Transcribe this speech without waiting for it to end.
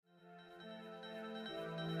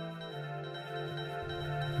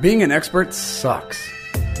Being an expert sucks.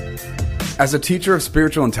 As a teacher of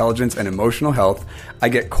spiritual intelligence and emotional health, I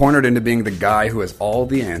get cornered into being the guy who has all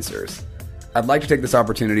the answers. I'd like to take this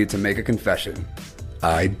opportunity to make a confession.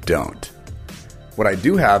 I don't. What I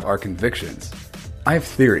do have are convictions. I have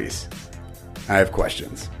theories. I have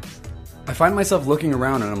questions. I find myself looking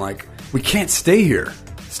around and I'm like, we can't stay here.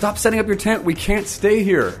 Stop setting up your tent. We can't stay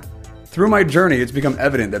here. Through my journey, it's become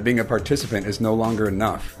evident that being a participant is no longer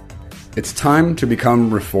enough. It's time to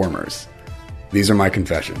become reformers. These are my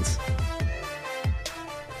confessions.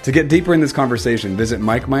 To get deeper in this conversation, visit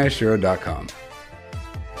MikeMiyashiro.com.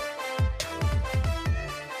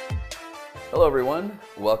 Hello, everyone.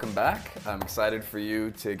 Welcome back. I'm excited for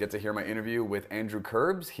you to get to hear my interview with Andrew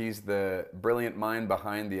Curbs. He's the brilliant mind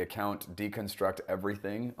behind the account Deconstruct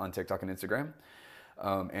Everything on TikTok and Instagram.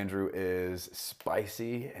 Andrew is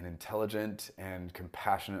spicy and intelligent and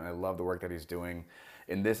compassionate. I love the work that he's doing.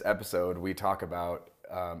 In this episode, we talk about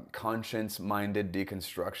conscience-minded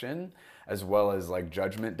deconstruction, as well as like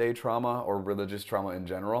Judgment Day trauma or religious trauma in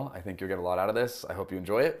general. I think you'll get a lot out of this. I hope you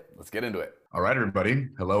enjoy it. Let's get into it. All right, everybody.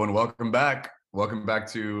 Hello and welcome back. Welcome back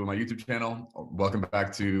to my YouTube channel. Welcome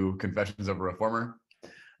back to Confessions of a Reformer.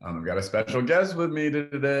 I've got a special guest with me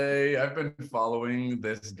today. I've been following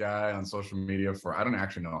this guy on social media for, I don't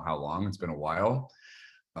actually know how long. It's been a while.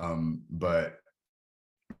 But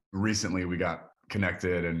recently we got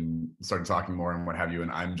connected and started talking more and what have you.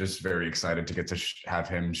 And I'm just very excited to get to have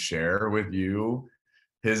him share with you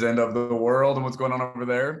his end of the world and what's going on over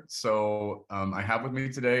there. So I have with me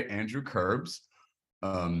today, Andrew Curbs.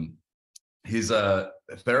 He's a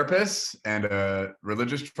therapist and a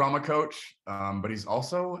religious trauma coach, but he's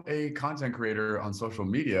also a content creator on social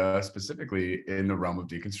media, specifically in the realm of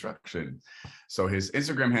deconstruction. So his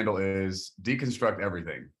Instagram handle is Deconstruct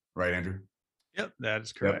Everything, right, Andrew? Yep, that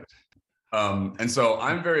is correct. Yep. And so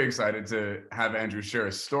I'm very excited to have Andrew share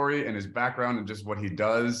his story and his background and just what he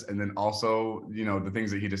does. And then also, you know, the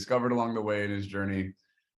things that he discovered along the way in his journey.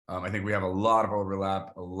 I think we have a lot of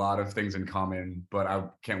overlap, a lot of things in common, but I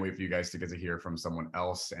can't wait for you guys to get to hear from someone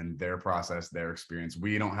else and their process, their experience.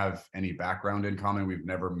 We don't have any background in common. We've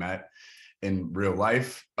never met in real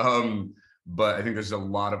life. But I think there's a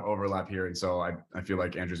lot of overlap here. And so I feel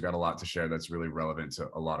like Andrew's got a lot to share that's really relevant to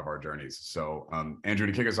a lot of our journeys. So Andrew,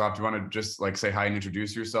 to kick us off, do you want to just like say hi and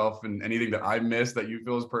introduce yourself and anything that I missed that you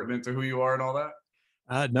feel is pertinent to who you are and all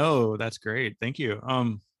that? No, that's great. Thank you.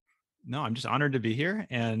 No, I'm just honored to be here.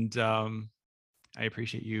 And I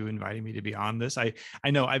appreciate you inviting me to be on this. I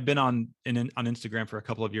know I've been on Instagram for a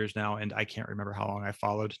couple of years now, and I can't remember how long I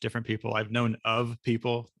followed different people. I've known of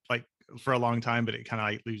people like for a long time, but it kind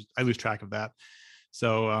of I lose track of that.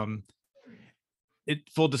 So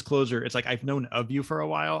full disclosure, it's like I've known of you for a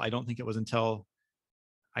while. I don't think it was until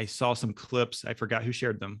I saw some clips, I forgot who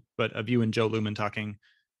shared them, but of you and Joe Lumen talking,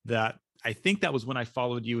 that I think that was when I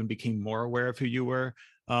followed you and became more aware of who you were.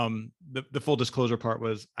 The full disclosure part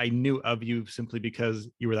was I knew of you simply because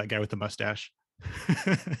you were that guy with the mustache.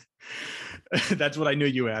 That's what I knew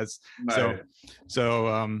you as. Nice.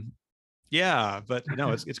 So yeah, but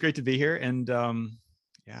no, it's great to be here. And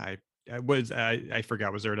yeah, I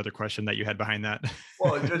forgot, was there another question that you had behind that?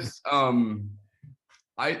 Well, just just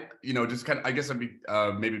kind of, I guess it'd be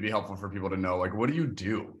maybe be helpful for people to know, like, what do you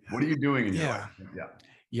do? What are you doing in your life?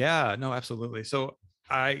 Yeah, no, absolutely. So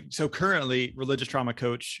currently religious trauma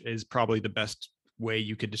coach is probably the best way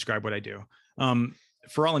you could describe what I do.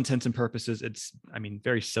 For all intents and purposes, it's,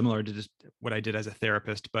 very similar to just what I did as a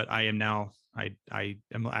therapist, but I am now, I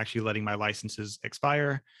am actually letting my licenses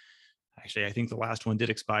expire. Actually, I think the last one did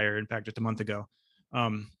expire, in fact, just a month ago.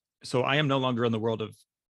 So I am no longer in the world of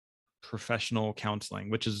professional counseling,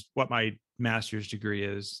 which is what my master's degree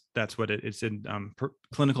is. That's what it's in.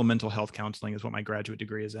 Clinical mental health counseling is what my graduate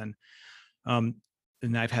degree is in.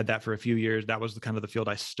 And I've had that for a few years. That was the field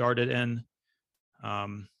I started in.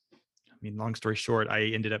 Long story short, I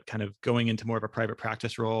ended up kind of going into more of a private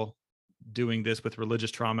practice role, doing this with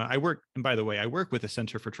religious trauma. I work with the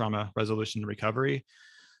Center for Trauma Resolution and Recovery,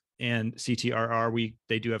 and CTRR.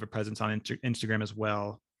 They do have a presence on Instagram as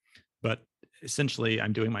well. But essentially,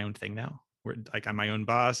 I'm doing my own thing now. I'm my own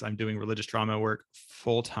boss. I'm doing religious trauma work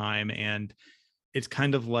full time, and it's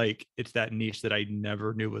kind of like it's that niche that I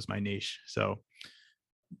never knew was my niche. So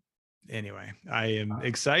anyway, I am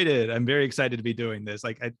excited. I'm very excited to be doing this.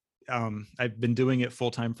 I've been doing it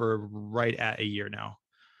full time for right at a year now.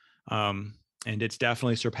 And it's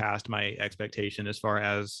definitely surpassed my expectation as far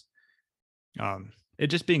as it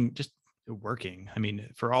just being working.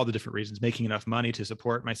 For all the different reasons, making enough money to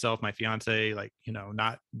support myself, my fiance,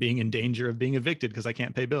 not being in danger of being evicted because I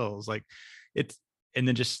can't pay bills. And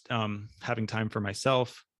then just having time for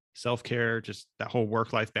myself, self-care, just that whole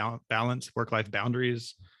work-life balance, work-life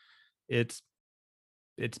boundaries. It's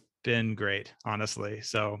it's been great, honestly.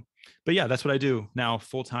 So, but yeah, that's what I do now,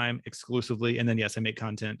 full-time, exclusively. And then yes, I make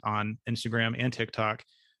content on Instagram and TikTok,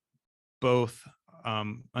 both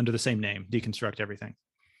under the same name, Deconstruct Everything.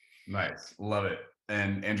 Nice. Love it.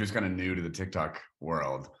 And Andrew's kind of new to the TikTok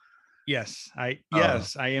world. Yes, I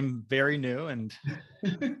am very new, and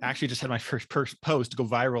actually just had my first post go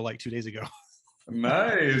viral like 2 days ago.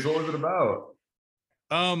 Nice. What was it about?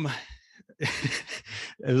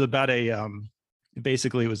 It was about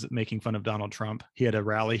basically it was making fun of Donald Trump. He had a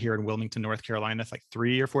rally here in Wilmington, North Carolina, like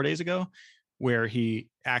 3 or 4 days ago, where he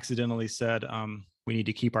accidentally said, we need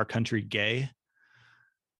to keep our country gay.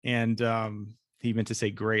 And he meant to say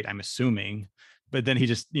great, I'm assuming, but then he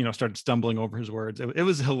just, started stumbling over his words. It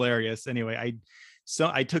was hilarious. Anyway,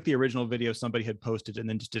 I took the original video somebody had posted and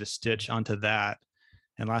then just did a stitch onto that.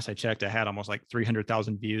 And last I checked, I had almost like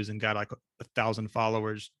 300,000 views and got like 1,000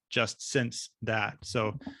 followers just since that.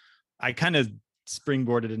 So I kind of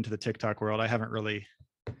springboarded into the TikTok world. I haven't really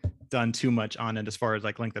done too much on it as far as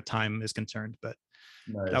like length of time is concerned, but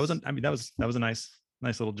nice. that was a nice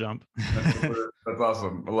little jump. That's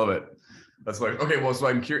awesome. I love it. That's like, okay, well, so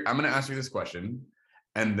I'm curious. I'm going to ask you this question,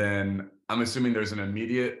 and then I'm assuming there's an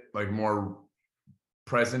immediate, like more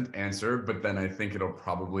present answer, but then I think it'll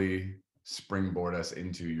probably springboard us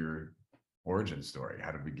into your origin story.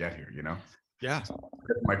 How did we get here? Yeah.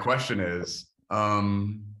 My question is,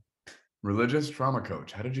 religious trauma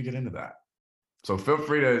coach. How did you get into that? So feel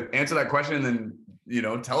free to answer that question, and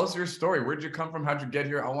then, tell us your story. Where'd you come from? How'd you get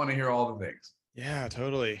here? I want to hear all the things. Yeah,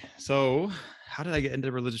 totally. So how did I get into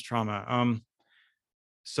religious trauma?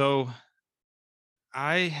 So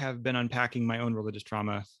I have been unpacking my own religious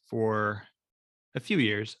trauma for a few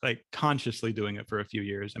years, like consciously doing it for a few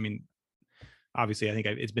years. I mean, obviously, I think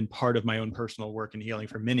it's been part of my own personal work and healing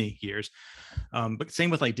for many years. But same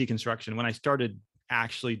with like deconstruction. When I started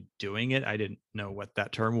actually doing it, I didn't know what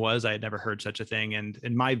that term was. I had never heard such a thing. And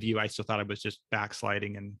in my view, I still thought I was just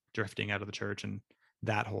backsliding and drifting out of the church and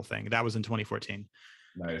that whole thing. That was in 2014.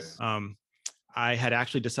 Nice. I had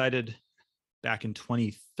actually decided back in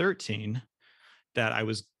 2013 that I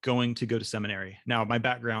was going to go to seminary. Now, my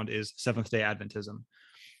background is Seventh-day Adventism.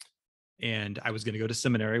 And I was going to go to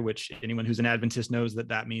seminary, which anyone who's an Adventist knows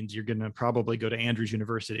that means you're going to probably go to Andrews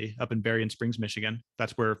University up in Berrien Springs, Michigan.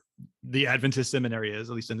 That's where the Adventist seminary is,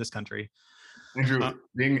 at least in this country. Andrew,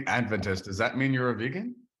 being Adventist, does that mean you're a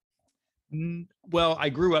vegan? Well, I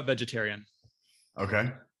grew up vegetarian.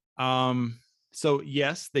 Okay. So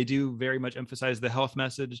yes, they do very much emphasize the health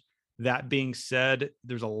message. That being said,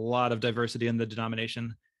 there's a lot of diversity in the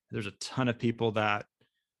denomination. There's a ton of people that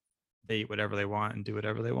they eat whatever they want and do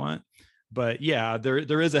whatever they want. But yeah,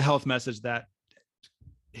 there is a health message that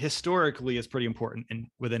historically is pretty important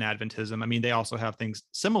within Adventism. I mean, they also have things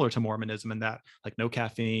similar to Mormonism in that, like no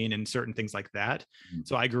caffeine and certain things like that. Mm-hmm.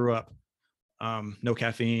 So I grew up no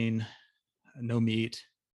caffeine, no meat.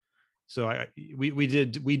 So we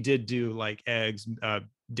did do like eggs,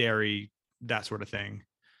 dairy, that sort of thing.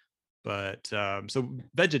 But so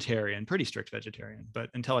vegetarian, pretty strict vegetarian, but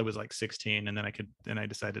until I was like 16, and then I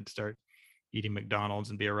decided to start eating McDonald's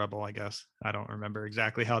and be a rebel, I guess. I don't remember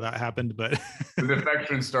exactly how that happened, but the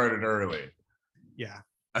defection started early. Yeah.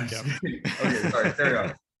 Yep. Okay, sorry, carry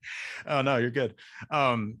on. Oh no, you're good.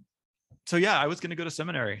 So yeah, I was going to go to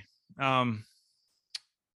seminary. There's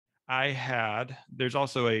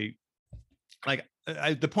also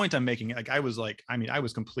the point I'm making, like I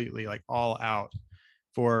was completely like all out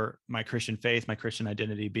for my Christian faith, my Christian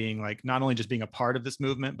identity, being like, not only just being a part of this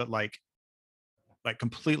movement, but like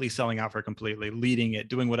completely selling out for it, completely leading it,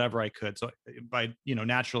 doing whatever I could. So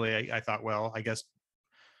naturally I thought, well, I guess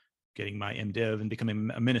getting my MDiv and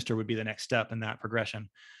becoming a minister would be the next step in that progression.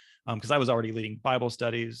 Because I was already leading Bible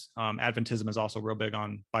studies. Adventism is also real big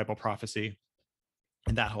on Bible prophecy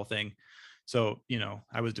and that whole thing. So,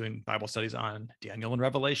 I was doing Bible studies on Daniel and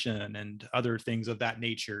Revelation and other things of that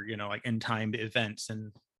nature, like end time events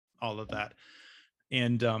and all of that.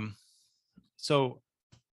 And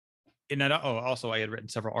also I had written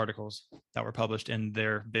several articles that were published in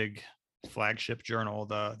their big flagship journal,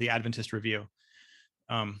 the Adventist Review,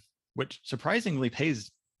 which surprisingly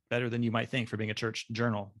pays better than you might think for being a church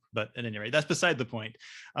journal. But at any rate, that's beside the point.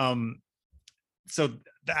 So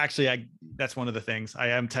actually, that's one of the things. I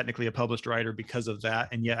am technically a published writer because of that,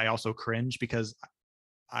 and yet I also cringe because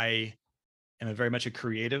I am very much a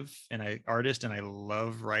creative and an artist, and I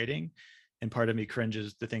love writing. And part of me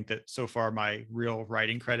cringes to think that so far my real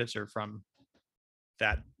writing credits are from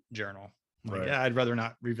that journal. Like, right. Yeah, I'd rather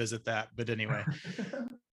not revisit that. But anyway,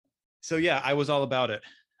 so yeah, I was all about it.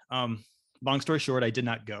 long story short, I did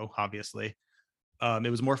not go, obviously.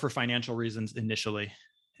 It was more for financial reasons initially.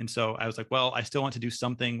 And so I was like, well, I still want to do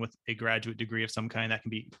something with a graduate degree of some kind that can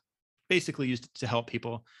be basically used to help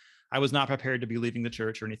people. I was not prepared to be leaving the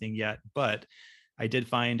church or anything yet, but I did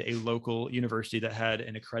find a local university that had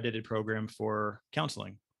an accredited program for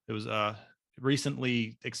counseling. It was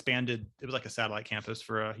recently expanded. It was like a satellite campus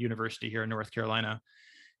for a university here in North Carolina.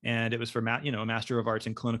 And it was for, a Master of Arts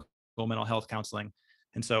in Clinical Mental Health Counseling.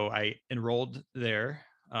 And so I enrolled there.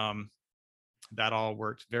 That all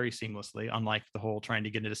worked very seamlessly, unlike the whole trying to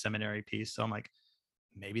get into seminary piece. So I'm like,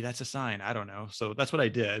 maybe that's a sign. I don't know. So that's what I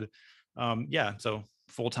did. So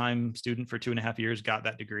full-time student for 2.5 years, got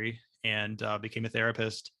that degree, and became a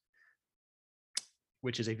therapist,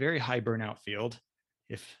 which is a very high burnout field.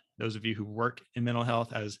 If those of you who work in mental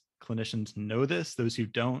health as clinicians know this, those who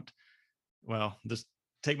don't, well, just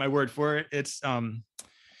take my word for it. It's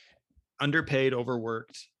underpaid,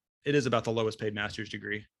 overworked. It is about the lowest paid master's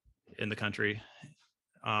degree in the country.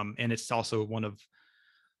 And it's also one of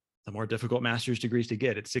the more difficult master's degrees to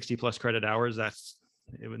get. It's 60 plus credit hours.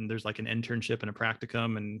 There's like an internship and a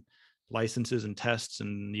practicum and licenses and tests,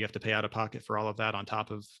 and you have to pay out of pocket for all of that on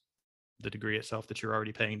top of the degree itself that you're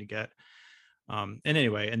already paying to get. Then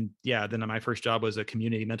my first job was a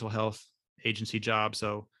community mental health agency job.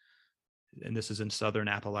 And this is in Southern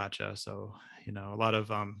Appalachia. So, a lot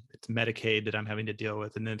of, it's Medicaid that I'm having to deal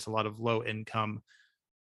with. And then it's a lot of low income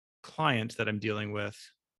clients that I'm dealing with.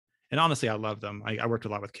 And honestly, I love them. I worked a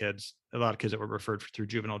lot with kids, a lot of kids that were referred through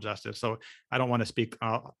juvenile justice. So I don't want to speak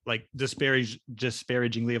like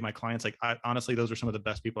disparagingly of my clients. Like honestly, those are some of the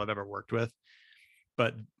best people I've ever worked with.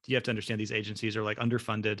 But you have to understand these agencies are like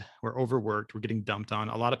underfunded. We're overworked. We're getting dumped on.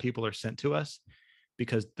 A lot of people are sent to us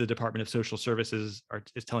because the Department of Social Services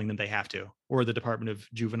is telling them they have to, or the Department of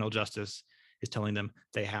Juvenile Justice is telling them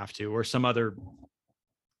they have to, or some other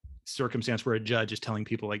circumstance where a judge is telling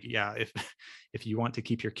people like, yeah, if you want to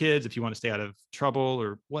keep your kids, if you want to stay out of trouble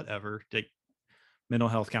or whatever, take mental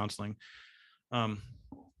health counseling.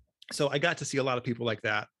 So I got to see a lot of people like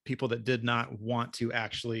that, people that did not want to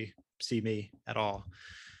actually see me at all.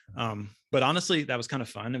 But honestly, that was kind of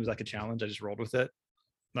fun. It was like a challenge. I just rolled with it.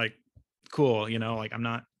 Like, cool, like I'm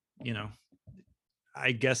not,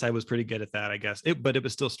 I guess I was pretty good at that, I guess. But it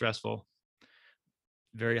was still stressful.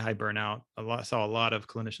 Very high burnout. Saw a lot of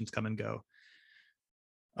clinicians come and go.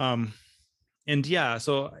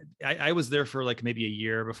 So I was there for like maybe a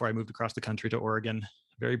year before I moved across the country to Oregon.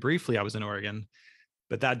 Very briefly, I was in Oregon,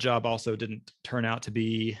 but that job also didn't turn out to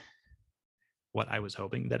be what I was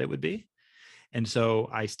hoping that it would be. And so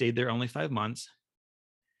I stayed there only 5 months.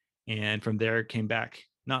 And from there came back,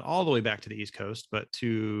 not all the way back to the East Coast, but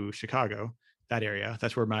to Chicago, that area.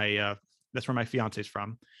 That's where my fiance's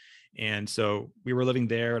from. And so we were living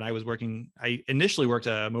there, and I initially worked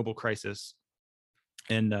a mobile crisis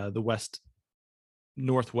in the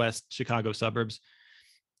northwest Chicago suburbs.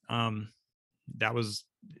 That was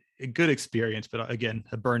a good experience, but again,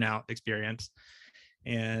 a burnout experience.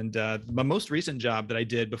 And my most recent job that I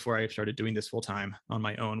did before I started doing this full time on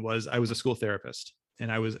my own was I was a school therapist, and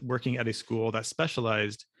I was working at a school that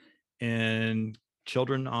specialized in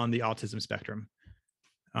children on the autism spectrum.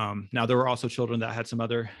 Now, there were also children that had some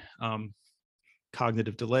other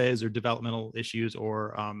cognitive delays or developmental issues,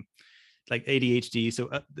 or like ADHD. So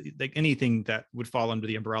like anything that would fall under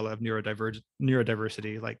the umbrella of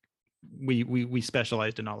neurodiversity, like we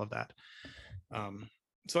specialized in all of that.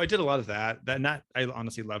 So I did a lot of that. I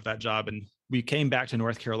honestly loved that job. And we came back to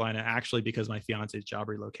North Carolina actually because my fiance's job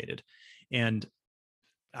relocated. And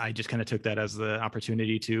I just kind of took that as the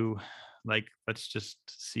opportunity to like, let's just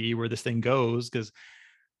see where this thing goes. Because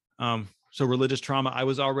so religious trauma, I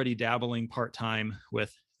was already dabbling part-time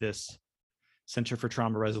with this Center for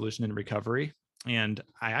Trauma Resolution and Recovery. And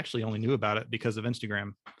I actually only knew about it because of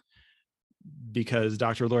Instagram, because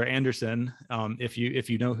Dr. Laura Anderson, if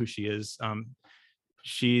you know who she is,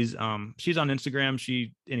 she's on Instagram.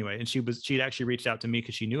 She'd actually reached out to me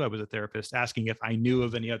because she knew I was a therapist, asking if I knew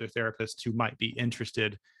of any other therapists who might be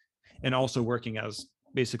interested in also working as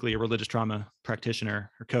basically a religious trauma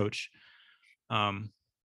practitioner or coach.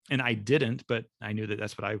 And I didn't, but I knew that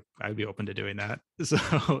that's what I'd be open to doing that. So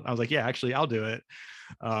I was like, yeah, actually I'll do it.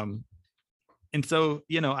 And so,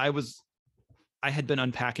 I had been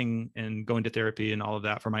unpacking and going to therapy and all of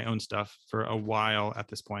that for my own stuff for a while at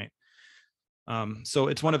this point. So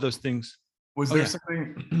it's one of those things. Was there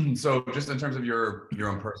something, so just in terms of your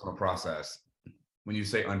own personal process, when you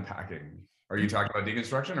say unpacking, are you talking about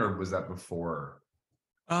deconstruction, or was that before?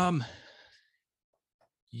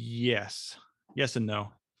 Yes and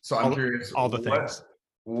no. So I'm curious, all the things.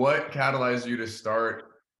 What catalyzed you to start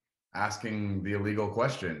asking the illegal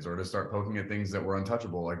questions or to start poking at things that were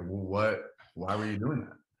untouchable? Like why were you doing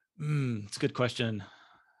that? It's a good question.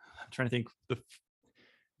 I'm trying to think.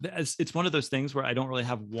 It's one of those things where I don't really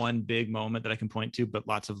have one big moment that I can point to, but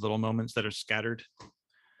lots of little moments that are scattered.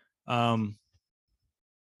 I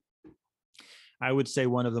would say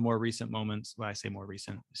one of the more recent moments, well, I say more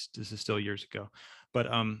recent, this is still years ago, but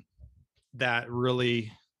that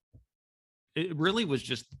really, it really was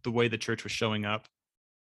just the way the church was showing up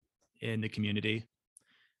in the community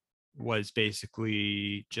was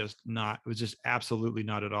basically just not, it was just absolutely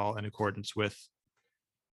not at all in accordance with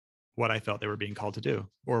what I felt they were being called to do,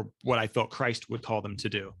 or what I felt Christ would call them to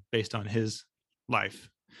do based on his life.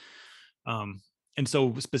 And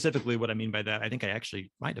so specifically what I mean by that, I think I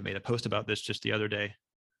actually might have made a post about this just the other day.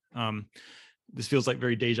 This feels like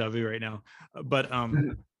very deja vu right now, but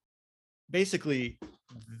basically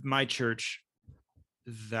my church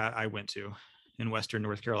that I went to in Western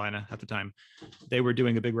North Carolina at the time, they were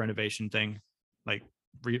doing a big renovation thing, like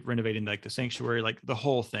renovating like the sanctuary, like the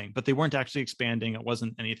whole thing, but they weren't actually expanding. It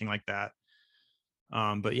wasn't anything like that.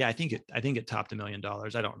 But yeah, I think it topped $1 million.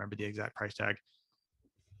 I don't remember the exact price tag.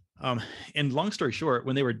 And long story short,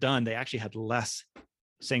 when they were done, they actually had less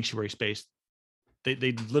sanctuary space.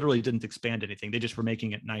 They literally didn't expand anything. They just were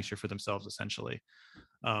making it nicer for themselves, essentially.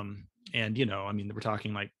 And, you know, I mean, we're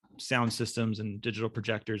talking like sound systems and digital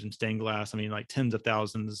projectors and stained glass. I mean, like tens of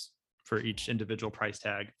thousands for each individual price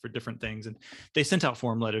tag for different things. And they sent out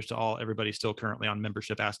form letters to everybody still currently on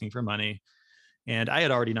membership asking for money. And I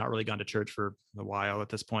had already not really gone to church for a while at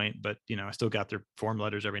this point, but, you know, I still got their form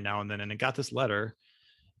letters every now and then. And I got this letter.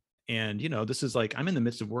 And, you know, this is like, I'm in the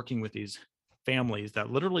midst of working with these families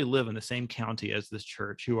that literally live in the same county as this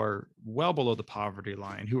church, who are well below the poverty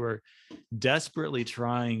line, who are desperately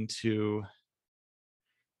trying to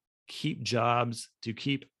keep jobs, to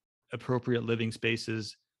keep appropriate living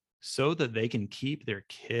spaces so that they can keep their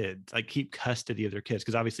kids, like keep custody of their kids.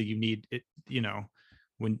 Because obviously you need it, you know,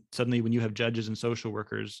 when you have judges and social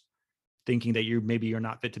workers thinking that you're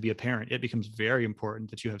not fit to be a parent, it becomes very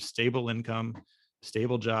important that you have stable income,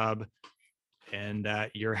 stable job, and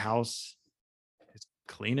that your house is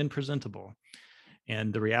clean and presentable.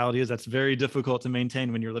 And the reality is that's very difficult to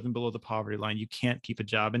maintain when you're living below the poverty line. You can't keep a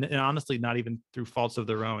job. And honestly, not even through faults of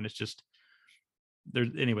their own. It's just,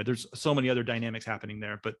 there's so many other dynamics happening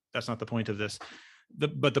there, but that's not the point of this.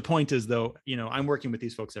 But the point is, though, you know, I'm working with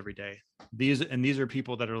these folks every day. These are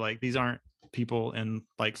people that are like, these aren't people in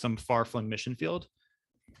like some far-flung mission field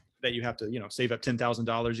that you have to, you know, save up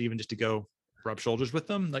 $10,000 even just to go rub shoulders with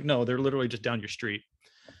them. Like, no, they're literally just down your street.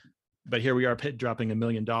 But here we are dropping $1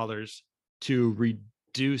 million to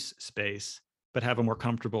reduce space, but have a more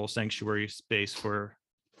comfortable sanctuary space for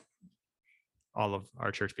all of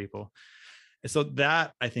our church people. And so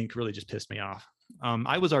that, I think, really just pissed me off.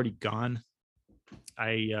 I was already gone.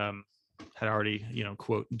 I had already, you know,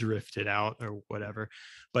 quote, drifted out or whatever.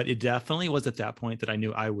 But it definitely was at that point that I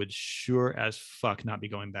knew I would sure as fuck not be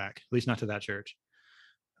going back, at least not to that church.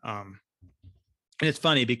 And it's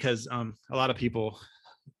funny because a lot of people,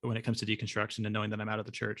 when it comes to deconstruction and knowing that I'm out of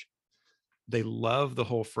the church, they love the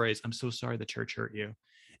whole phrase, "I'm so sorry the church hurt you."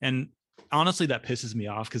 And honestly, that pisses me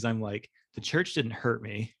off because I'm like, the church didn't hurt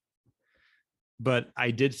me, but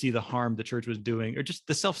I did see the harm the church was doing, or just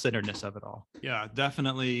the self-centeredness of it all. Yeah,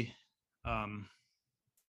 definitely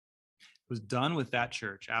was done with that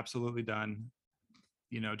church. Absolutely done.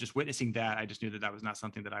 You know, just witnessing that, I just knew that was not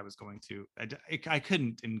something that I was going to, I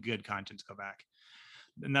couldn't in good conscience go back.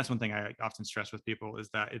 And that's one thing I often stress with people is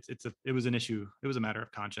that it was an issue. It was a matter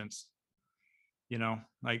of conscience. You know,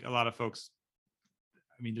 like a lot of folks,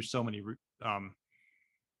 I mean, there's so many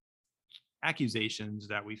accusations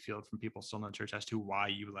that we field from people still in the church as to why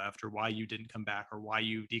you left or why you didn't come back or why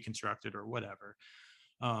you deconstructed or whatever.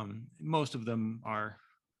 Most of them are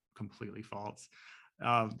completely false.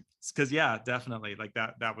 Because yeah, definitely, like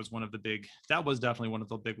that was definitely one of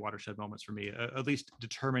the big watershed moments for me, at least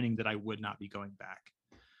determining that I would not be going back.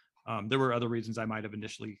 There were other reasons I might have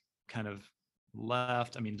initially kind of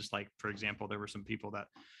left. I mean, just like, for example, there were some people that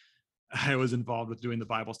I was involved with doing the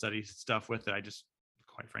Bible study stuff with that I just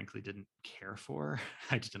quite frankly didn't care for.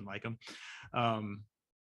 I just didn't like them.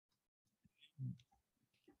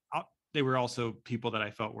 They were also people that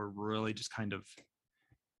I felt were really just kind of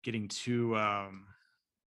getting too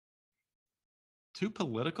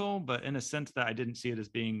political, but in a sense that I didn't see it as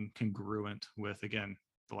being congruent with, again,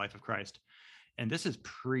 the life of Christ. And this is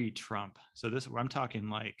pre-Trump. So I'm talking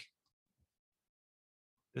like,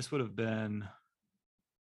 this would have been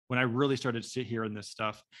when I really started hearing this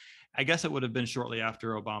stuff. I guess it would have been shortly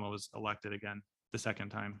after Obama was elected again, the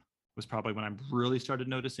second time was probably when I really started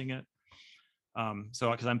noticing it.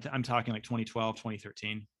 So because I'm talking like 2012,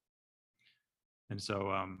 2013. And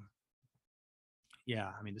so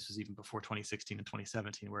yeah, I mean, this was even before 2016 and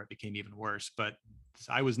 2017 where it became even worse. But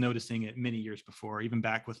I was noticing it many years before, even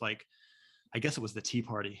back with like, I guess it was the Tea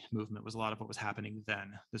Party movement was a lot of what was happening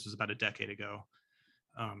then. This was about a decade ago.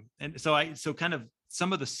 And so kind of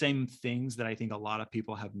some of the same things that I think a lot of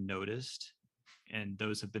people have noticed, and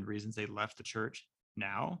those have been reasons they left the church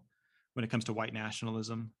now when it comes to white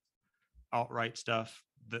nationalism, alt-right stuff,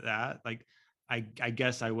 that like I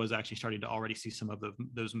guess I was actually starting to already see some of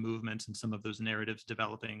those movements and some of those narratives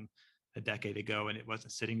developing a decade ago, and it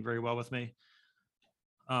wasn't sitting very well with me.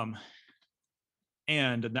 And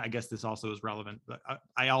I guess this also is relevant, but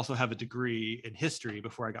I also have a degree in history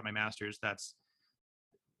before I got my master's. It's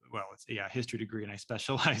history degree, and I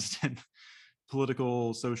specialized in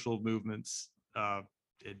political social movements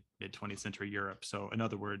in mid 20th century Europe. So in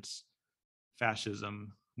other words,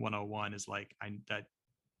 fascism 101 is like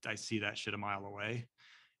I see that shit a mile away,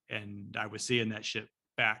 and I was seeing that shit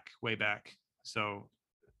way back. So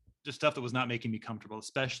just stuff that was not making me comfortable,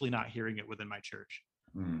 especially not hearing it within my church.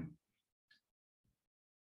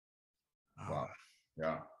 Wow.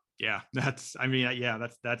 Yeah. Yeah. That's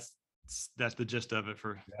the gist of it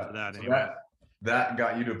for that. So anyway. That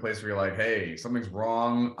got you to a place where you're like, hey, something's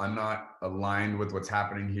wrong. I'm not aligned with what's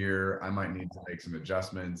happening here. I might need to make some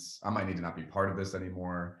adjustments. I might need to not be part of this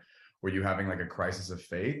anymore. Were you having like a crisis of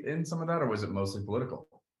faith in some of that, or was it mostly political?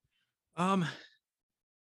 At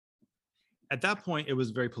that point, it was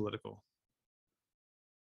very political.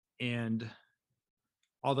 And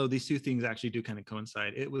although these two things actually do kind of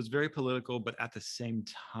coincide, it was very political, but at the same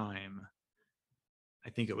time, I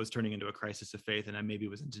think it was turning into a crisis of faith, and I maybe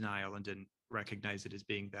was in denial and didn't recognize it as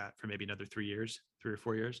being that for maybe another 3 or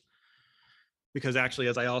 4 years. Because actually,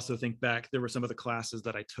 as I also think back, there were some of the classes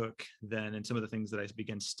that I took then and some of the things that I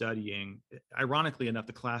began studying. Ironically enough,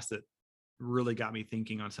 the class that really got me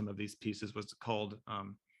thinking on some of these pieces was called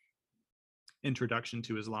Introduction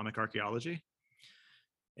to Islamic Archaeology.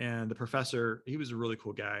 And the professor, he was a really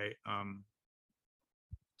cool guy.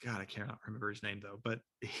 God, I cannot remember his name though, but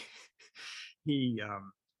he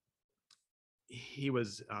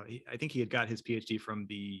was, I think he had got his PhD from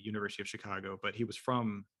the University of Chicago, but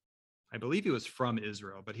I believe he was from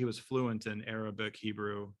Israel, but he was fluent in Arabic,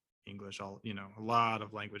 Hebrew, English, a lot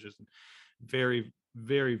of languages. Very,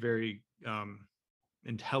 very, very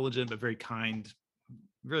intelligent, but very kind,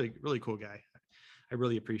 really, really cool guy. I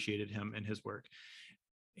really appreciated him and his work.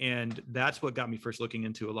 And that's what got me first looking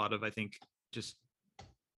into a lot of, I think, just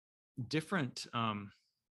different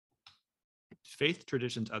faith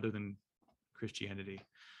traditions other than Christianity,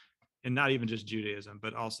 and not even just Judaism,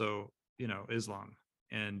 but also, Islam,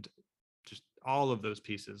 and just all of those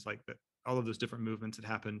pieces, like all of those different movements that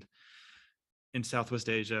happened in Southwest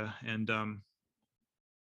Asia. And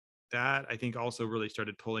that I think also really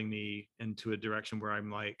started pulling me into a direction where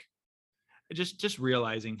I'm like, just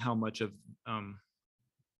realizing how much of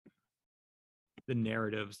the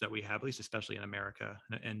narratives that we have, at least especially in America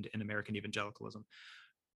and in American evangelicalism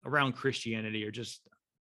around Christianity, are just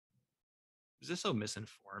so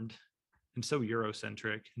misinformed and so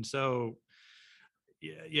Eurocentric and so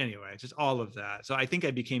anyway, just all of that. So I think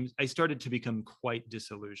I started to become quite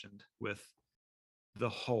disillusioned with the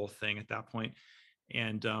whole thing at that point.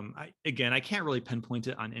 And I can't really pinpoint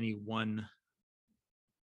it on any one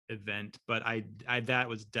event, but that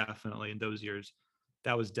was definitely in those years.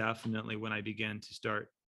 That was definitely when I began to start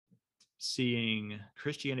seeing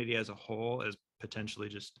Christianity as a whole as potentially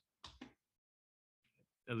just,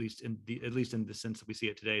 at least in the sense that we see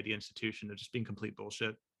it today, the institution of just being complete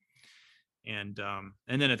bullshit. And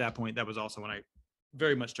then at that point, that was also when I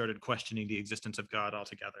very much started questioning the existence of God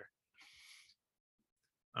altogether.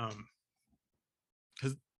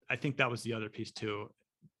 Because I think that was the other piece too,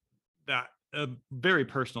 that a very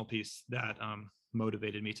personal piece that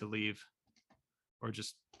motivated me to leave, or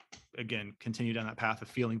just again continue down that path of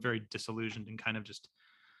feeling very disillusioned and kind of just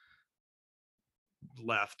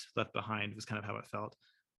left behind, was kind of how it felt.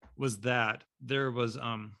 Was that there was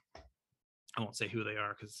I won't say who they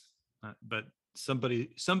are because but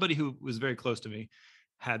somebody who was very close to me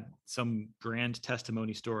had some grand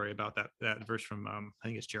testimony story about that verse from I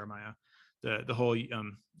think it's Jeremiah, the whole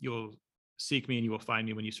you'll seek me and you will find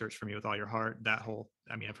me when you search for me with all your heart. That whole,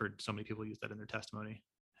 I've heard so many people use that in their testimony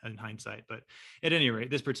in hindsight, but at any rate,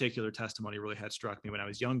 this particular testimony really had struck me when I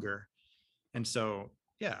was younger. And so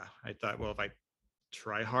I thought, well, if I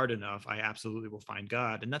try hard enough, I absolutely will find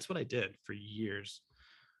God. And that's what I did for years.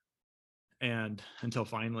 And until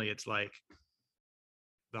finally, it's like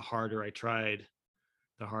the harder I tried,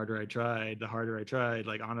 the harder I tried,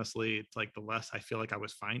 like, honestly, it's like the less I feel like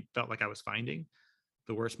felt like I was finding,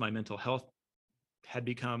 the worse my mental health had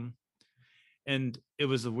become. And it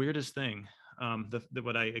was the weirdest thing,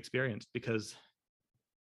 what I experienced, because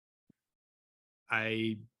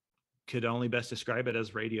I could only best describe it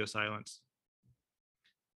as radio silence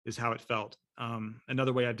is how it felt.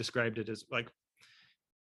 Another way I've described it is like,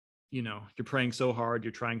 you're praying so hard,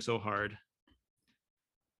 you're trying so hard.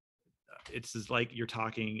 It's just like you're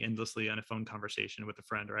talking endlessly on a phone conversation with a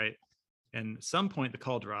friend, right? And at some point the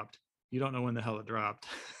call dropped. You don't know when the hell it dropped,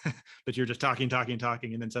 but you're just talking.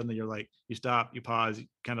 And then suddenly you're like, you stop, you pause,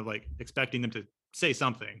 kind of like expecting them to say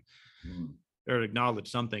something or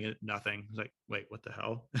acknowledge something. Nothing. It's like, wait, what the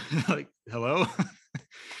hell? Like, hello?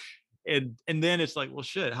 and then it's like, well,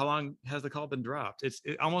 shit, how long has the call been dropped? It's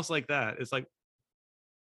almost like that. It's like,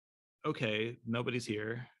 okay, nobody's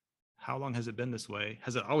here. How long has it been this way?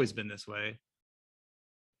 Has it always been this way?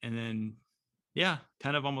 And then, yeah,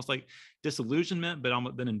 kind of almost like disillusionment, but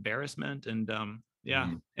almost then embarrassment. And and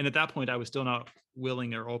at that point, I was still not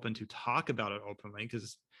willing or open to talk about it openly,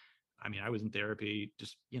 because I mean, I was in therapy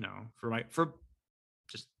just, for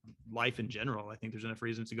just life in general. I think there's enough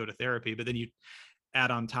reasons to go to therapy, but then you add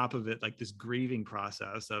on top of it like this grieving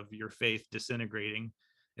process of your faith disintegrating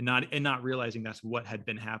and not realizing that's what had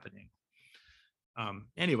been happening.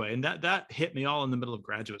 Anyway, and that hit me all in the middle of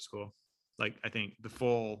graduate school. Like, I think the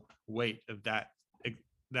full weight of that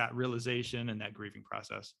realization and that grieving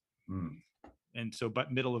process. And so,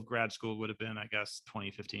 but middle of grad school would have been, I guess,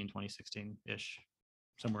 2015, 2016 ish,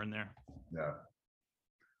 somewhere in there. Yeah.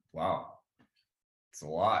 Wow. It's a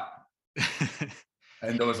lot.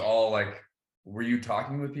 And those all like, were you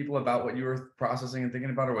talking with people about what you were processing and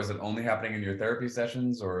thinking about, or was it only happening in your therapy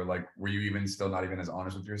sessions, or like, were you even still not even as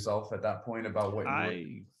honest with yourself at that point about what you were?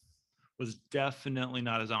 I was definitely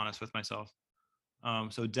not as honest with myself.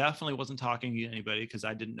 So definitely wasn't talking to anybody, because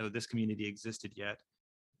I didn't know this community existed yet.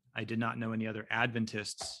 I did not know any other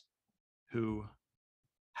Adventists who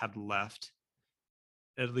had left,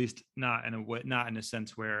 at least not in a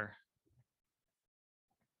sense where,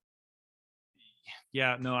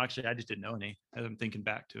 yeah, no, actually, I just didn't know any. As I'm thinking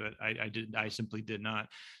back to it, I simply did not.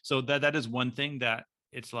 So that is one thing that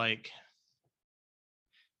it's like,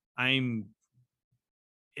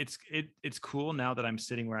 it's cool now that I'm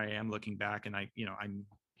sitting where I am looking back, and I'm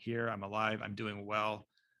here, I'm alive, I'm doing well.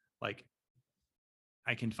 Like,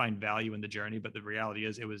 I can find value in the journey, but the reality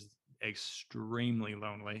is it was extremely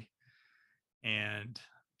lonely. And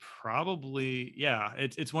probably, yeah,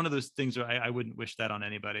 it's one of those things where I wouldn't wish that on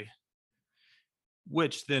anybody,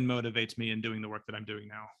 which then motivates me in doing the work that I'm doing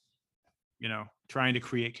now, trying to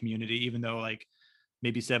create community, even though like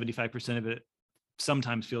maybe 75% of it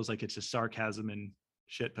sometimes feels like it's just sarcasm and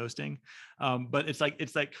shit posting. But it's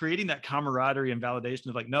like creating that camaraderie and validation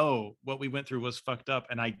of like, no, what we went through was fucked up,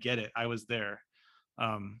 and I get it. I was there.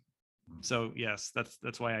 So yes,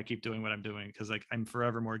 that's why I keep doing what I'm doing, because like I'm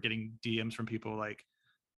forevermore getting DMs from people like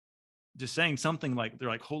just saying something like, they're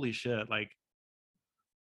like, holy shit, like,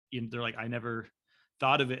 they're like, I never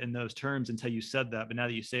thought of it in those terms until you said that, but now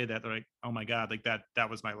that you say that, they're like, oh my God, like that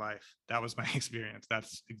was my life, that was my experience,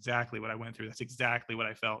 that's exactly what I went through, that's exactly what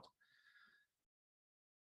I felt.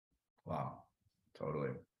 Wow, totally.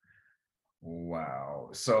 Wow.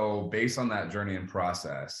 So based on that journey and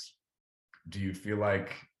process, do you feel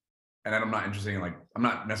like, and I'm not interested in like, I'm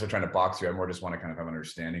not necessarily trying to box you, I more just want to kind of have an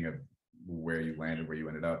understanding of where you landed, where you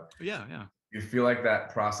ended up. Yeah. You feel like that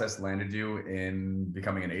process landed you in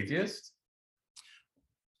becoming an atheist?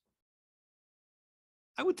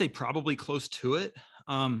 I would say probably close to it.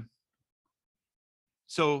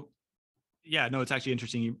 So yeah, no, it's actually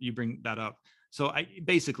interesting you bring that up. So I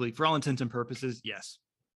basically, for all intents and purposes, yes.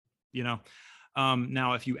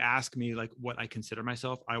 Now if you ask me like what I consider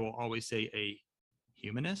myself, I will always say a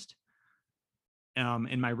humanist.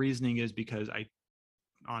 And my reasoning is because I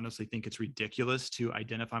honestly think it's ridiculous to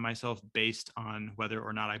identify myself based on whether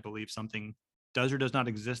or not I believe something does or does not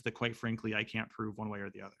exist that, quite frankly, I can't prove one way or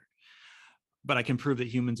the other. But I can prove that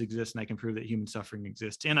humans exist, and I can prove that human suffering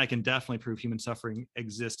exists. And I can definitely prove human suffering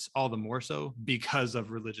exists all the more so because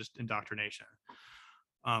of religious indoctrination.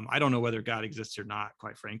 I don't know whether God exists or not,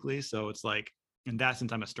 quite frankly. So it's like, in that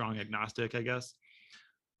sense, I'm a strong agnostic, I guess.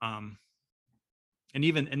 And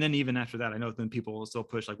then even after that, I know then people will still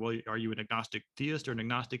push like, well, are you an agnostic theist or an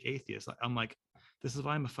agnostic atheist? I'm like, this is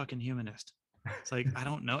why I'm a fucking humanist. It's like, I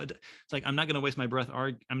don't know. It's like, I'm not going to waste my breath.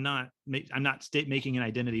 I'm not making an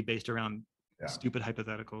identity based around stupid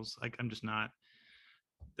hypotheticals. Like, I'm just not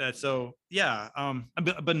that. So yeah.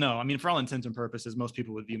 But no, I mean, for all intents and purposes, most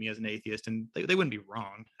people would view me as an atheist, and they wouldn't be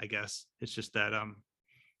wrong, I guess. It's just that,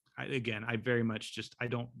 I very much just, I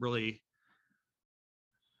do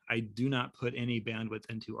not put any bandwidth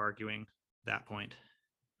into arguing that point.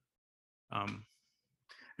 And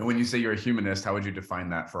when you say you're a humanist, how would you define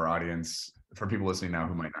that for our audience, for people listening now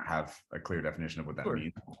who might not have a clear definition of what that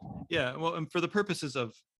means? Yeah, well, and for the purposes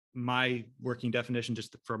of my working definition,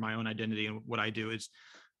 just for my own identity and what I do, is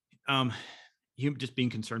just being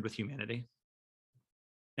concerned with humanity.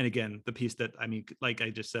 And again, the piece that, like I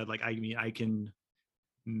just said, like, I can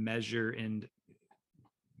measure and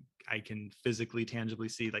I can physically, tangibly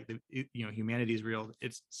see, like, humanity is real,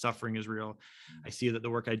 its suffering is real. I see that the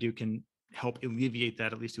work I do can help alleviate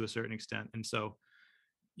that, at least to a certain extent. And so,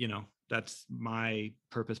 that's my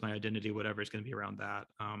purpose, my identity, whatever is going to be around that.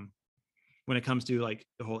 When it comes to like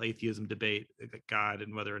the whole atheism debate, like God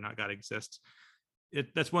and whether or not God exists,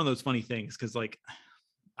 that's one of those funny things, because like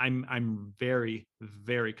I'm very,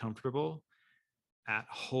 very comfortable at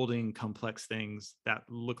holding complex things that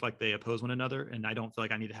look like they oppose one another, and I don't feel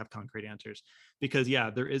like I need to have concrete answers, because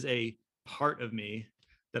there is a part of me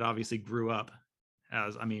that obviously grew up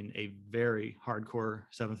as, a very hardcore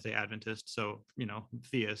Seventh-day Adventist, so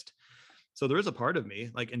theist. So there is a part of me,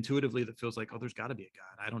 like, intuitively, that feels like, oh, there's got to be a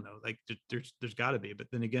God. I don't know, like there's got to be. But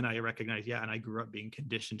then again, I recognize, and I grew up being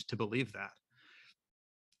conditioned to believe that.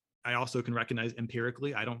 I also can recognize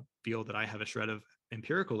empirically, I don't feel that I have a shred of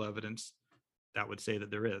empirical evidence that would say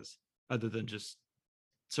that there is, other than just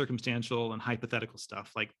circumstantial and hypothetical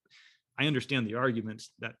stuff. Like, I understand the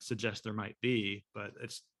arguments that suggest there might be, but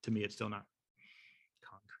to me, it's still not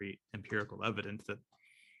concrete empirical evidence that,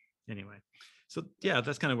 anyway. So yeah,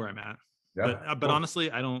 that's kind of where I'm at. Yeah, but honestly,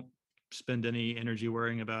 I don't spend any energy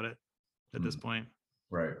worrying about it at this point.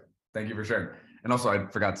 Right. Thank you for sharing. And also, I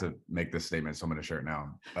forgot to make this statement, so I'm going to share it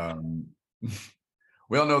now.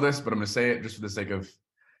 We all know this, but I'm going to say it just for the sake of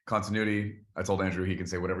continuity. I told Andrew he can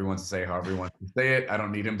say whatever he wants to say, however he wants to say it. I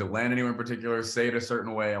don't need him to land anywhere in particular, say it a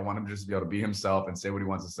certain way. I want him just to be able to be himself and say what he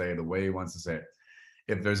wants to say the way he wants to say it.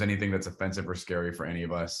 If there's anything that's offensive or scary for any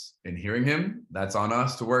of us in hearing him, that's on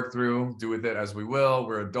us to work through, do with it as we will.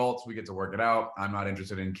 We're adults, we get to work it out. I'm not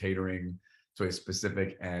interested in catering to a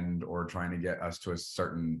specific end or trying to get us to a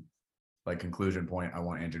certain conclusion point. I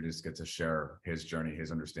want Andrew to just get to share his journey,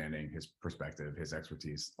 his understanding, his perspective, his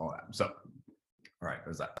expertise, all that. So, all right,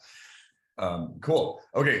 there's that. Cool.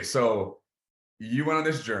 Okay, so you went on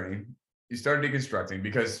this journey. You started deconstructing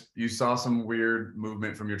because you saw some weird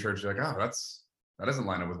movement from your church. You're like, oh, that doesn't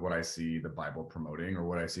line up with what I see the Bible promoting or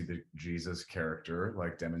what I see the Jesus character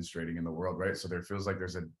demonstrating in the world, right? So there feels like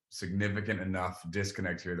there's a significant enough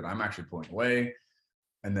disconnect here that I'm actually pulling away.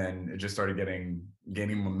 And then it just started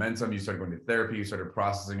gaining momentum. You started going to therapy. You started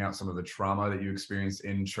processing out some of the trauma that you experienced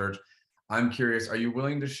in church. I'm curious, are you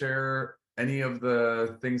willing to share any of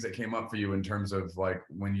the things that came up for you in terms of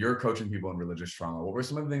when you're coaching people in religious trauma? What were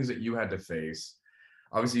some of the things that you had to face?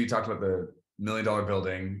 Obviously, you talked about the $1 million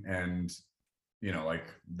building and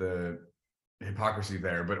the hypocrisy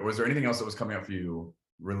there, but was there anything else that was coming up for you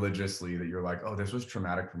religiously that you're like, oh, this was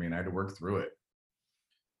traumatic for me and I had to work through it?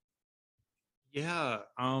 Yeah.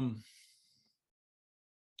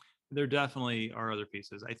 There definitely are other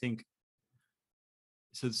pieces, I think.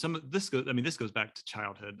 So this goes back to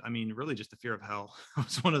childhood. Really just the fear of hell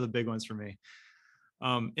was one of the big ones for me.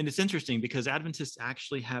 And it's interesting because Adventists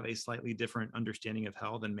actually have a slightly different understanding of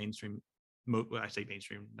hell than mainstream. I say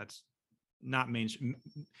mainstream, that's not mainstream.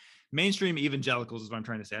 Mainstream evangelicals is what I'm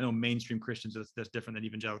trying to say. I know mainstream Christians, that's different than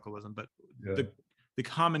evangelicalism, but yeah. The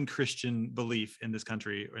common Christian belief in this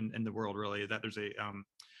country and in the world, really, that there's an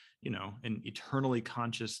eternally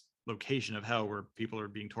conscious location of hell where people are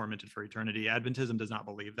being tormented for eternity. Adventism does not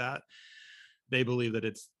believe that. They believe that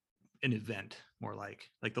it's an event, more like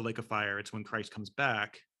the lake of fire. It's when Christ comes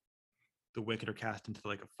back, the wicked are cast into the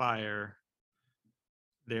lake of fire.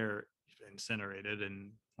 They're incinerated,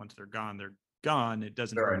 and once they're gone, they're gone. It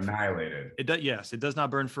doesn't. They're annihilated. Yes, it does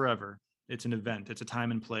not burn forever. It's an event. It's a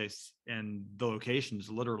time and place, and the location is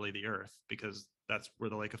literally the earth because that's where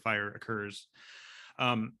the lake of fire occurs.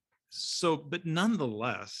 But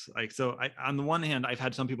nonetheless, on the one hand, I've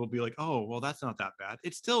had some people be like, "Oh, well, that's not that bad."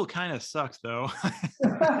 It still kind of sucks, though.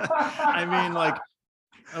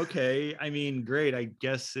 Okay. Great. I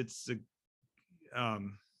guess it's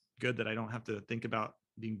good that I don't have to think about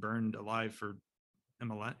being burned alive for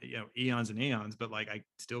eons and eons, but I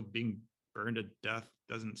still being burned to death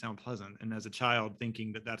doesn't sound pleasant. And as a child,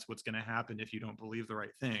 thinking that that's what's going to happen if you don't believe the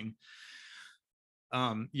right thing.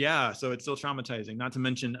 So it's still traumatizing. Not to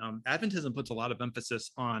mention, Adventism puts a lot of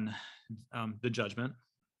emphasis on the judgment,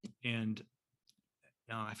 and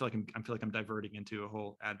I feel like I'm diverting into a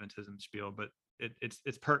whole Adventism spiel, but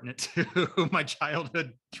it's pertinent to my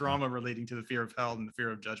childhood trauma relating to the fear of hell and the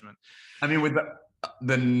fear of judgment. I mean, with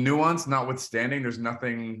the nuance notwithstanding, there's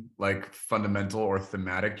nothing like fundamental or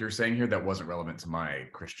thematic you're saying here that wasn't relevant to my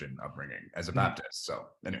Christian upbringing as a Baptist. So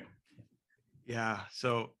anyway. Yeah.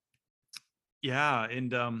 So yeah.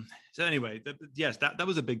 And so anyway, yes, that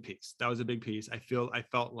was a big piece. That was a big piece. I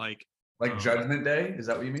felt like Judgment Day. Is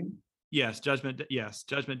that what you mean? Yes, Judgment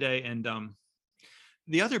Day. And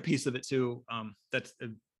the other piece of it too, that's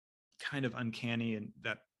kind of uncanny and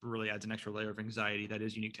that really adds an extra layer of anxiety that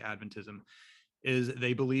is unique to Adventism, is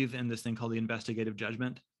they believe in this thing called the investigative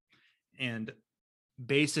judgment. And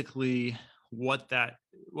basically what that,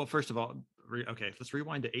 well, first of all, okay, let's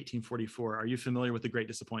rewind to 1844. Are you familiar with the Great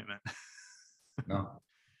Disappointment? No.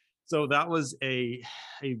 So that was a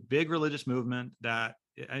big religious movement that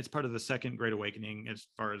it's part of the Second Great Awakening as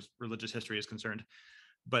far as religious history is concerned.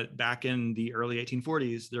 But back in the early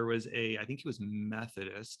 1840s, there was I think he was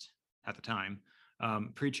Methodist at the time,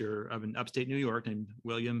 preacher of an upstate New York named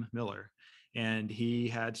William Miller. And he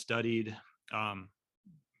had studied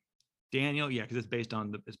Daniel, because it's based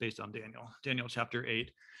on Daniel chapter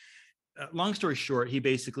 8. Long story short, he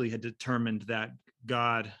basically had determined that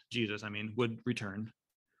Jesus would return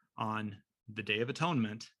on the Day of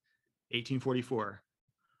Atonement, 1844.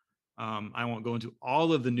 I won't go into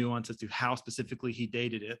all of the nuances to how specifically he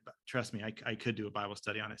dated it, but trust me, I could do a Bible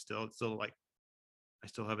study on it still. It's still like, I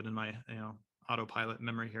still have it in my autopilot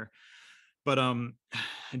memory here. But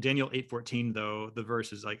in Daniel 8:14, though, the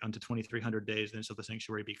verse is like unto 2,300 days, then shall the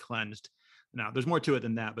sanctuary be cleansed. Now, there's more to it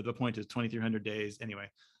than that, but the point is 2,300 days. Anyway,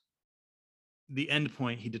 the end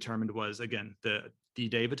point he determined was, again, the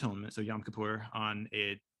Day of Atonement, so Yom Kippur on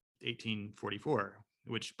 1844,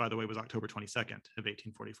 which, by the way, was October 22nd of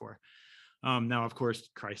 1844. Now, of course,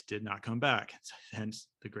 Christ did not come back, hence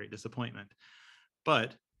the Great Disappointment.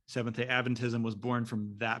 But Seventh-day Adventism was born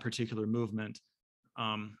from that particular movement.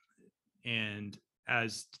 And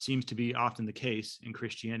as seems to be often the case in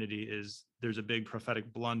Christianity, is there's a big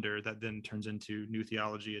prophetic blunder that then turns into new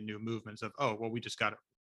theology and new movements of, oh, well, we just got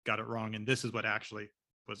it wrong. And this is what actually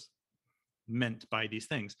was meant by these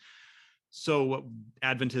things. So what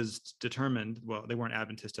Adventists determined, well, they weren't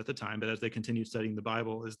Adventists at the time, but as they continued studying the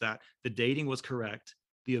Bible, is that the dating was correct,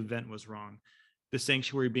 the event was wrong. The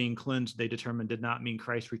sanctuary being cleansed, they determined, did not mean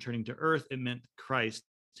Christ returning to earth. It meant Christ,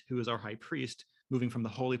 who is our high priest, moving from the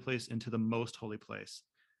holy place into the most holy place.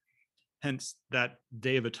 Hence, that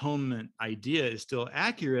Day of Atonement idea is still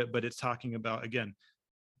accurate, but it's talking about, again,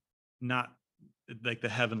 not like the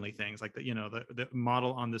heavenly things, like the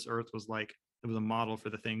model on this earth was like, it was a model for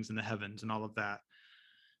the things in the heavens and all of that.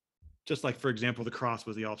 Just like, for example, the cross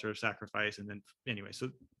was the altar of sacrifice. And then anyway, so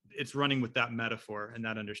it's running with that metaphor and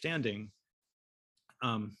that understanding.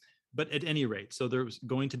 But at any rate, so there's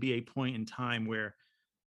going to be a point in time where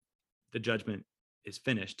the judgment is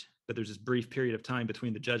finished, but there's this brief period of time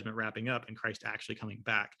between the judgment wrapping up and Christ actually coming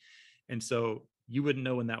back. And so you wouldn't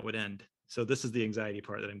know when that would end. So this is the anxiety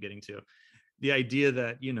part that I'm getting to. The idea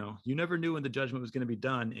that, you never knew when the judgment was going to be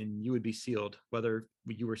done and you would be sealed, whether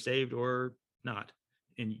you were saved or not,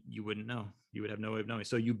 and you wouldn't know. You would have no way of knowing.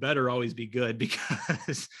 So you better always be good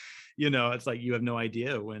because, it's like you have no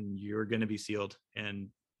idea when you're going to be sealed. And,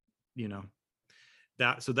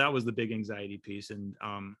 that was the big anxiety piece. And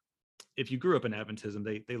if you grew up in Adventism,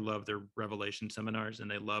 they love their Revelation seminars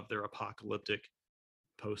and they love their apocalyptic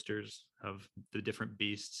posters of the different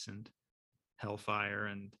beasts and hellfire.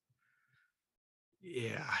 And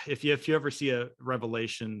yeah, if you ever see a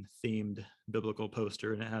Revelation themed biblical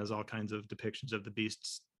poster and it has all kinds of depictions of the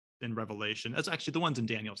beasts in Revelation, that's actually the ones in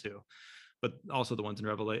Daniel too, but also the ones in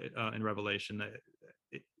Revelation,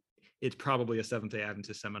 it's probably a Seventh-day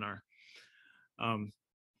Adventist seminar.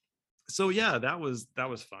 So yeah, that was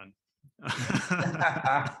fun.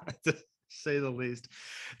 To say the least.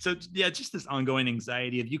 So yeah, just this ongoing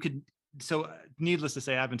anxiety of needless to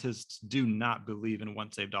say, Adventists do not believe in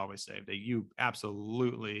once saved, always saved. You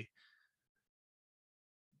absolutely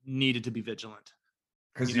needed to be vigilant.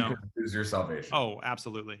 Because you could lose your salvation. Oh,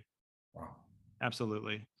 absolutely. Wow.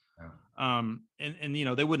 Absolutely. Yeah. And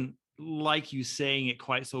they wouldn't like you saying it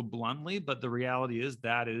quite so bluntly, but the reality is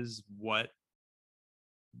that is what,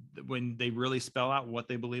 when they really spell out what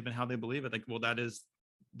they believe and how they believe it, like, well, that is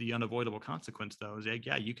the unavoidable consequence, though, is like,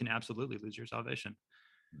 yeah, you can absolutely lose your salvation.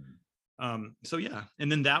 So yeah,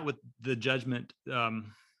 and then that with the judgment,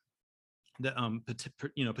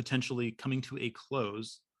 potentially coming to a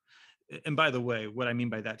close, And by the way, what I mean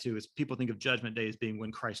by that too is people think of Judgment Day as being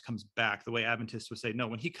when Christ comes back. The way Adventists would say, no,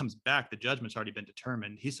 when he comes back, the judgment's already been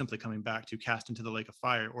determined. He's simply coming back to cast into the lake of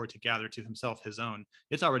fire or to gather to himself his own.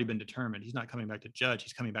 It's already been determined. He's not coming back to judge.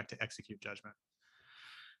 He's coming back to execute judgment.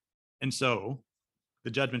 And so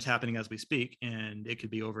the judgment's happening as we speak, and it could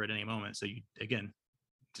be over at any moment. So you, again,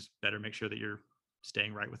 just better make sure that you're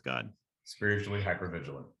staying right with God. Spiritually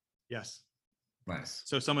hypervigilant. Yes. Nice.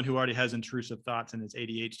 So someone who already has intrusive thoughts and is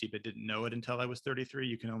ADHD but didn't know it until I was 33,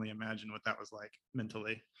 you can only imagine what that was like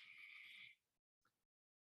mentally.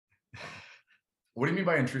 What do you mean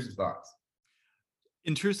by intrusive thoughts?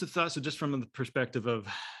 Intrusive thoughts are just from the perspective of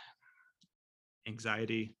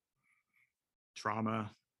anxiety, trauma.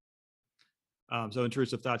 So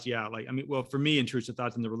intrusive thoughts, yeah, like, I mean, well, for me, intrusive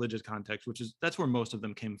thoughts in the religious context, that's where most of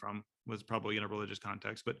them came from, was probably in a religious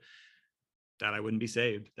context, but that I wouldn't be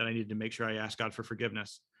saved, that I needed to make sure I asked God for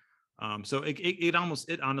forgiveness. So it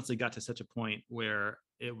honestly got to such a point where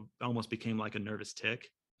it almost became like a nervous tick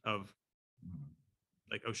of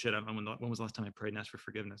like, oh shit, when was the last time I prayed and asked for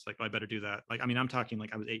forgiveness? Like, oh, I better do that. Like, I mean, I'm talking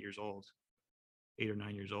like I was 8 or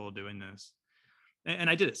 9 years old doing this. And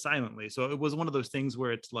I did it silently. So it was one of those things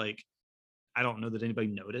where it's like, I don't know that anybody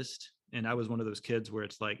noticed. And I was one of those kids where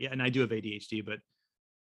it's like, yeah, and I do have ADHD, but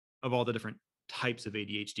of all the different types of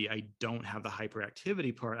ADHD, I don't have the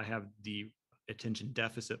hyperactivity part. I have the attention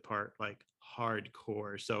deficit part, like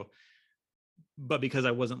hardcore. So, but because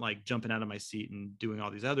I wasn't like jumping out of my seat and doing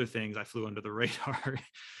all these other things, I flew under the radar.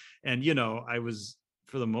 And, I was,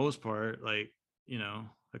 for the most part, like,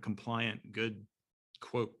 a compliant, good,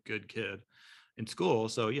 quote, good kid in school.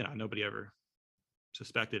 So, nobody ever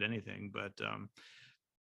suspected anything, but,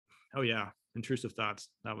 oh yeah, intrusive thoughts.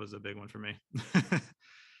 That was a big one for me.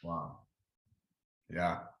 Wow.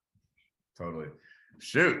 Yeah, totally.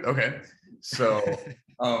 Shoot. Okay. So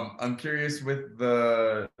I'm curious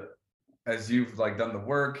as you've like done the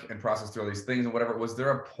work and processed through all these things and whatever, was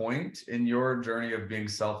there a point in your journey of being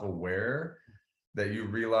self-aware that you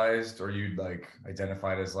realized or you like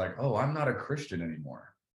identified as like, oh, I'm not a Christian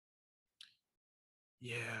anymore?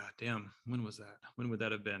 Yeah, damn. When was that? When would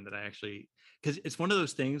that have been that I actually, because it's one of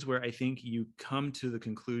those things where I think you come to the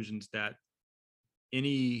conclusions that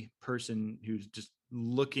any person who's just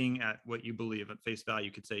looking at what you believe at face value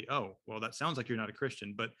could say, oh, well, that sounds like you're not a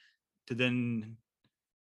Christian. But to then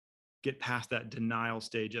get past that denial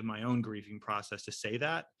stage of my own grieving process to say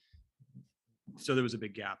that. So there was a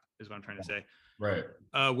big gap is what I'm trying to say. Right.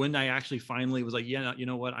 When I actually finally was like, yeah, you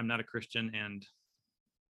know what? I'm not a Christian. And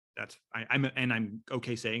I'm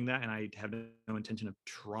okay saying that. And I have no intention of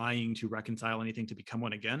trying to reconcile anything to become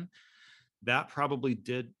one again. That probably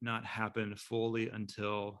did not happen fully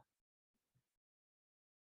until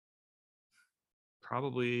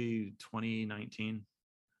probably 2019,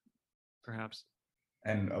 perhaps.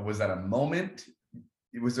 And was that a moment?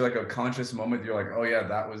 Was there like a conscious moment you're like, oh yeah,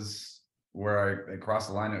 that was where I crossed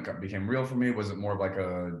the line and it became real for me? Was it more of like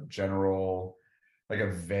a general, like a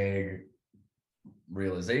vague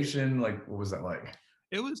realization? Like, what was that like?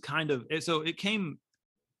 It was kind of, so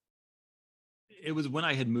it was when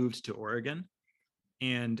I had moved to Oregon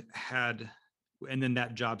and then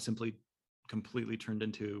that job simply completely turned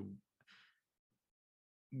into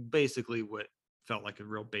basically what felt like a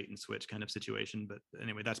real bait and switch kind of situation. But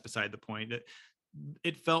anyway, that's beside the point.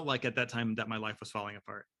 It felt like at that time that my life was falling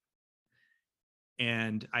apart.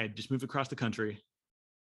 And I had just moved across the country.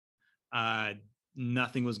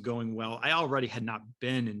 Nothing was going well. I already had not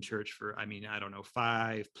been in church for, I don't know,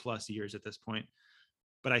 5+ years at this point,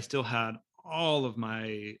 but I still had all of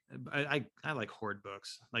I like hoard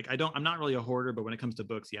books. Like I'm not really a hoarder, but when it comes to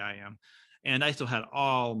books, yeah, I am. And I still had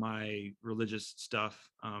all my religious stuff,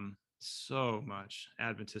 so much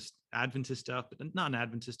Adventist stuff, but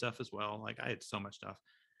non-Adventist stuff as well. Like I had so much stuff.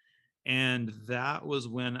 And that was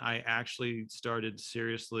when I actually started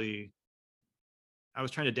seriously, I was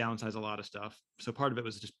trying to downsize a lot of stuff. So part of it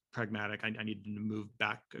was just pragmatic. I needed to move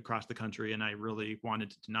back across the country, and I really wanted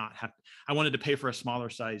to I wanted to pay for a smaller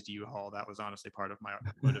sized U-Haul. That was honestly part of my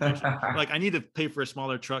motivation. Like I need to pay for a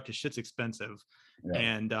smaller truck because shit's expensive. Yeah.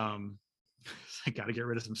 And I got to get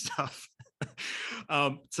rid of some stuff.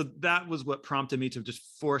 So that was what prompted me to just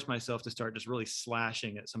force myself to start just really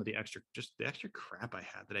slashing at some of the extra crap I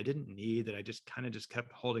had that I didn't need, that I just kind of just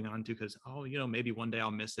kept holding on to because, maybe one day I'll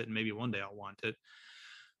miss it and maybe one day I'll want it.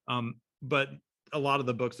 But a lot of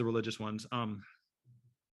the books, the religious ones,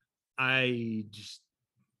 I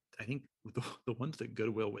think the ones that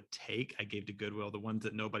Goodwill would take, I gave to Goodwill. The ones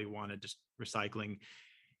that nobody wanted, just recycling.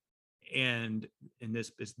 And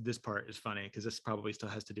this part is funny because this probably still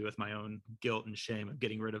has to do with my own guilt and shame of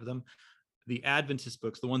getting rid of them. the Adventist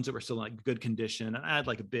books, the ones that were still in like good condition. And I had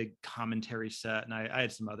like a big commentary set, and I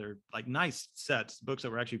had some other like nice sets, books that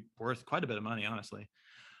were actually worth quite a bit of money, honestly.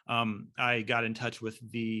 I got in touch with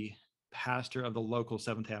the pastor of the local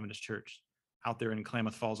Seventh Adventist church out there in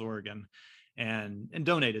Klamath Falls, Oregon, and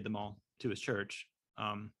donated them all to his church.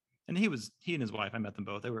 And he and his wife, I met them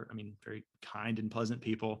both. They were, I mean, very kind and pleasant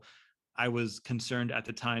people. I was concerned at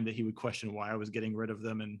the time that he would question why I was getting rid of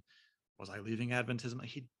them and was I leaving Adventism? Like,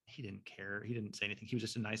 he didn't care. He didn't say anything. He was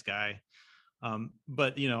just a nice guy.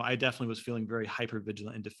 But you know, I definitely was feeling very hyper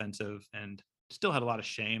vigilant and defensive, and still had a lot of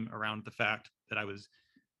shame around the fact that I was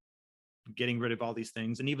getting rid of all these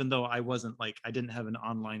things. And even though I wasn't like, I didn't have an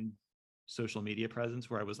online social media presence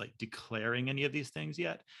where I was like declaring any of these things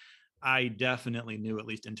yet, I definitely knew, at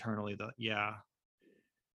least internally, that yeah,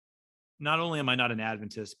 not only am I not an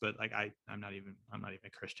Adventist, but like I'm not even a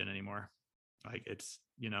Christian anymore. Like, it's,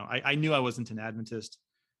 you know, I knew I wasn't an Adventist.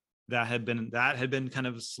 That had been kind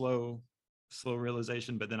of a slow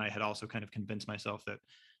realization. But then I had also kind of convinced myself that,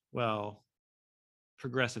 well,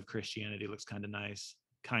 progressive Christianity looks kind of nice,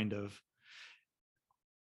 kind of.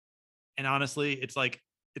 And honestly, it's like,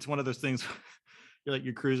 it's one of those things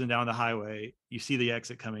you're cruising down the highway, you see the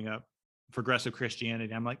exit coming up, progressive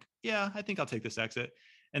Christianity. I'm like, yeah, I think I'll take this exit.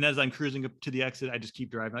 And as I'm cruising up to the exit, I just keep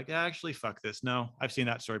driving, like, actually, fuck this. No, I've seen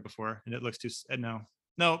that story before, and it looks too,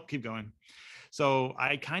 no, keep going. So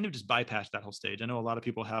I kind of just bypassed that whole stage. I know a lot of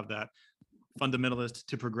people have that fundamentalist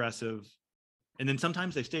to progressive, and then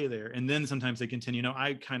sometimes they stay there, and then sometimes they continue. No,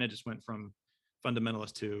 I kind of just went from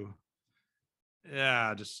fundamentalist to,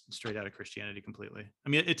 yeah, just straight out of Christianity completely. I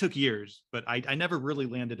mean, it took years, but I never really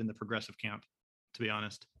landed in the progressive camp, to be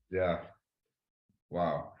honest. Yeah.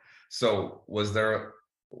 Wow. So was there,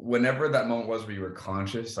 whenever that moment was where you were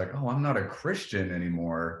conscious, like, oh, I'm not a Christian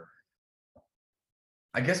anymore,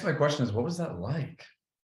 I guess my question is, what was that like?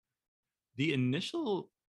 The initial,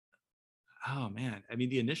 oh man, I mean,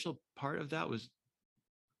 the initial part of that was,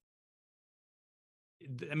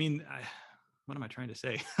 I mean, what am I trying to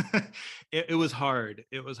say? It was hard.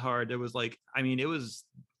 It was hard. It was like, I mean, it was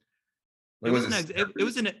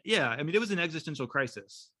yeah, I mean, it was an existential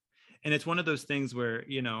crisis. And it's one of those things where,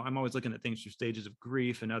 you know, I'm always looking at things through stages of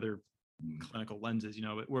grief and other clinical lenses, you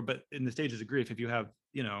know, but in the stages of grief, if you have,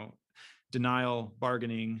 you know, denial,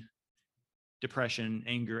 bargaining, depression,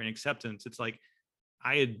 anger, and acceptance, it's like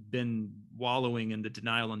I had been wallowing in the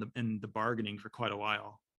denial and the bargaining for quite a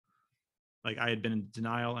while. Like, I had been in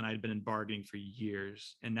denial and I had been in bargaining for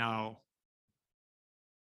years. And now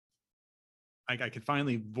I could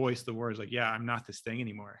finally voice the words like, yeah, I'm not this thing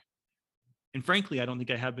anymore. And frankly, I don't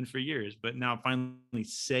think I have been for years, but now finally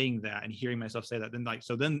saying that and hearing myself say that, then like,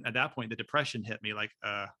 so then at that point, the depression hit me like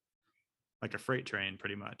a freight train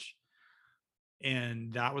pretty much.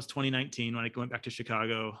 And that was 2019 when I went back to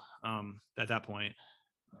Chicago at that point.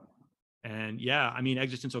 And yeah, I mean,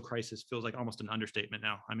 existential crisis feels like almost an understatement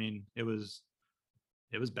now. I mean, it was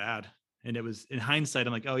bad. And it was, in hindsight,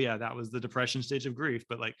 I'm like, oh yeah, that was the depression stage of grief,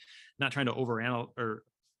 but like not trying to overanalyze or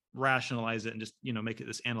rationalize it and just, you know, make it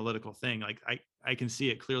this analytical thing. Like I can see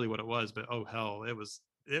it clearly what it was, but oh hell, it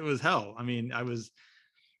was hell. I mean, I was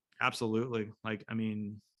absolutely like, I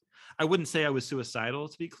mean, I wouldn't say I was suicidal,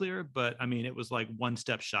 to be clear, but I mean, it was like one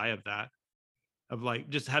step shy of that, of like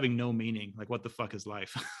just having no meaning. Like, what the fuck is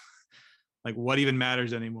life? Like, what even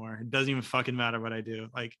matters anymore? It doesn't even fucking matter what I do.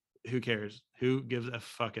 Like, who cares? Who gives a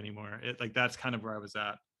fuck anymore? It, like, that's kind of where I was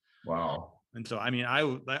at. Wow. And so, I mean,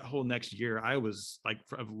 that whole next year, I was like,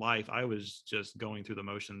 of life, I was just going through the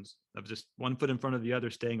motions of just one foot in front of the other,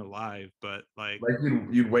 staying alive. But like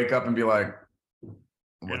you'd wake up and be like,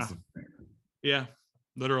 what's the thing? Yeah,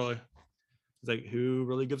 literally. It's like, who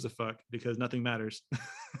really gives a fuck? Because nothing matters.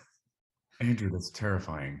 Andrew, that's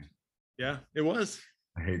terrifying. Yeah, it was.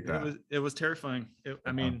 I hate that. It was terrifying.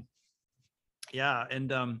 I mean, yeah.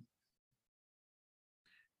 And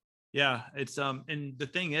yeah, it's and the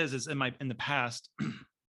thing is in the past,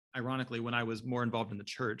 ironically, when I was more involved in the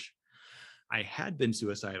church, I had been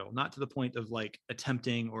suicidal, not to the point of like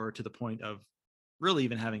attempting or to the point of really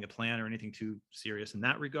even having a plan or anything too serious in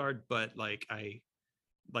that regard. But like, I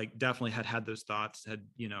like definitely had those thoughts, had,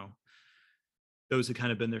 you know, those had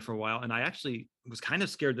kind of been there for a while. And I actually was kind of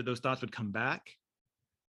scared that those thoughts would come back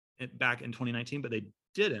in 2019, but they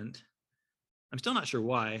didn't. I'm still not sure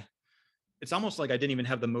why. It's almost like I didn't even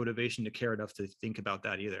have the motivation to care enough to think about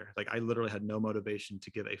that either. Like, I literally had no motivation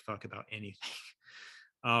to give a fuck about anything.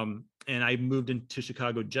 And I moved into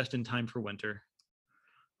Chicago just in time for winter.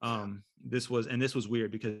 This was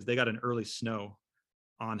weird because they got an early snow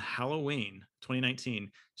on Halloween 2019,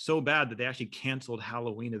 so bad that they actually canceled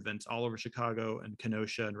Halloween events all over Chicago and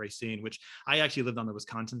Kenosha and Racine, which I actually lived on the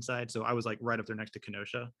Wisconsin side. So I was like right up there next to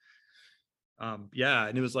Kenosha. Yeah.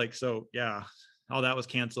 And it was like, so yeah, all that was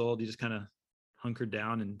canceled. You just kind of hunkered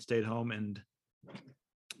down and stayed home. And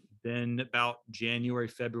then about January,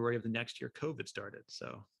 February of the next year, COVID started.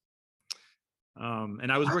 So,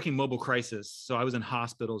 and I was working mobile crisis. So I was in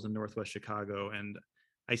hospitals in Northwest Chicago, and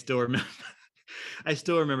I still remember,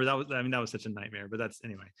 that was such a nightmare, but that's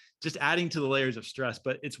anyway, just adding to the layers of stress.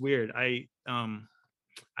 But it's weird. Part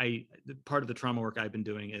of the trauma work I've been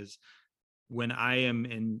doing is when I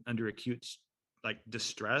am under acute like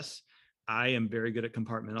distress, I am very good at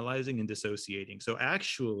compartmentalizing and dissociating. So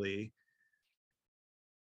actually,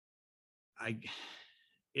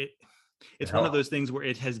 it's one of those things where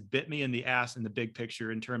it has bit me in the ass in the big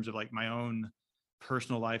picture in terms of like my own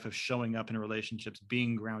personal life of showing up in relationships,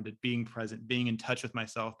 being grounded, being present, being in touch with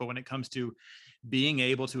myself. But when it comes to being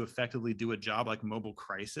able to effectively do a job like mobile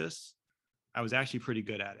crisis, I was actually pretty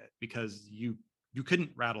good at it because you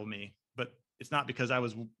couldn't rattle me, but it's not because I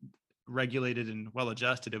was regulated and well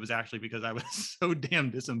adjusted. It was actually because I was so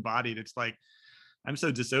damn disembodied. It's like, I'm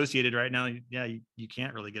so dissociated right now. Yeah, you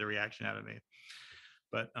can't really get a reaction out of me.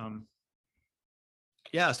 But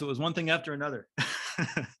yeah, so it was one thing after another.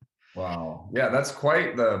 Wow. Yeah, that's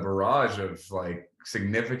quite the barrage of like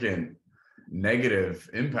significant negative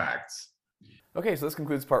impacts. Okay, so this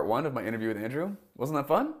concludes part 1 of my interview with Andrew. Wasn't that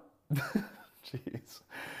fun? Jeez.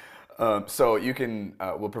 So you can,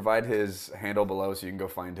 we'll provide his handle below so you can go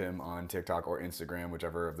find him on TikTok or Instagram,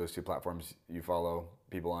 whichever of those 2 platforms you follow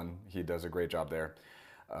people on. He does a great job there.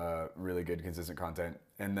 Really good, consistent content.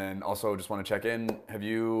 And then also just want to check in. Have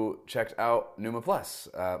you checked out Numa Plus,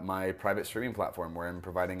 my private streaming platform where I'm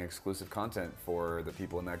providing exclusive content for the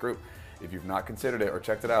people in that group? If you've not considered it or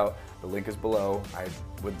checked it out, the link is below. I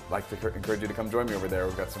would like to encourage you to come join me over there.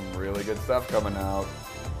 We've got some really good stuff coming out.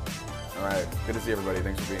 All right, good to see everybody.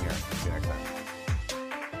 Thanks for being here. See you next time.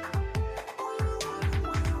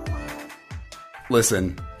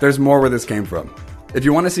 Listen, there's more where this came from. If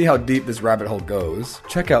you want to see how deep this rabbit hole goes,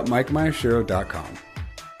 check out MikeMyashiro.com.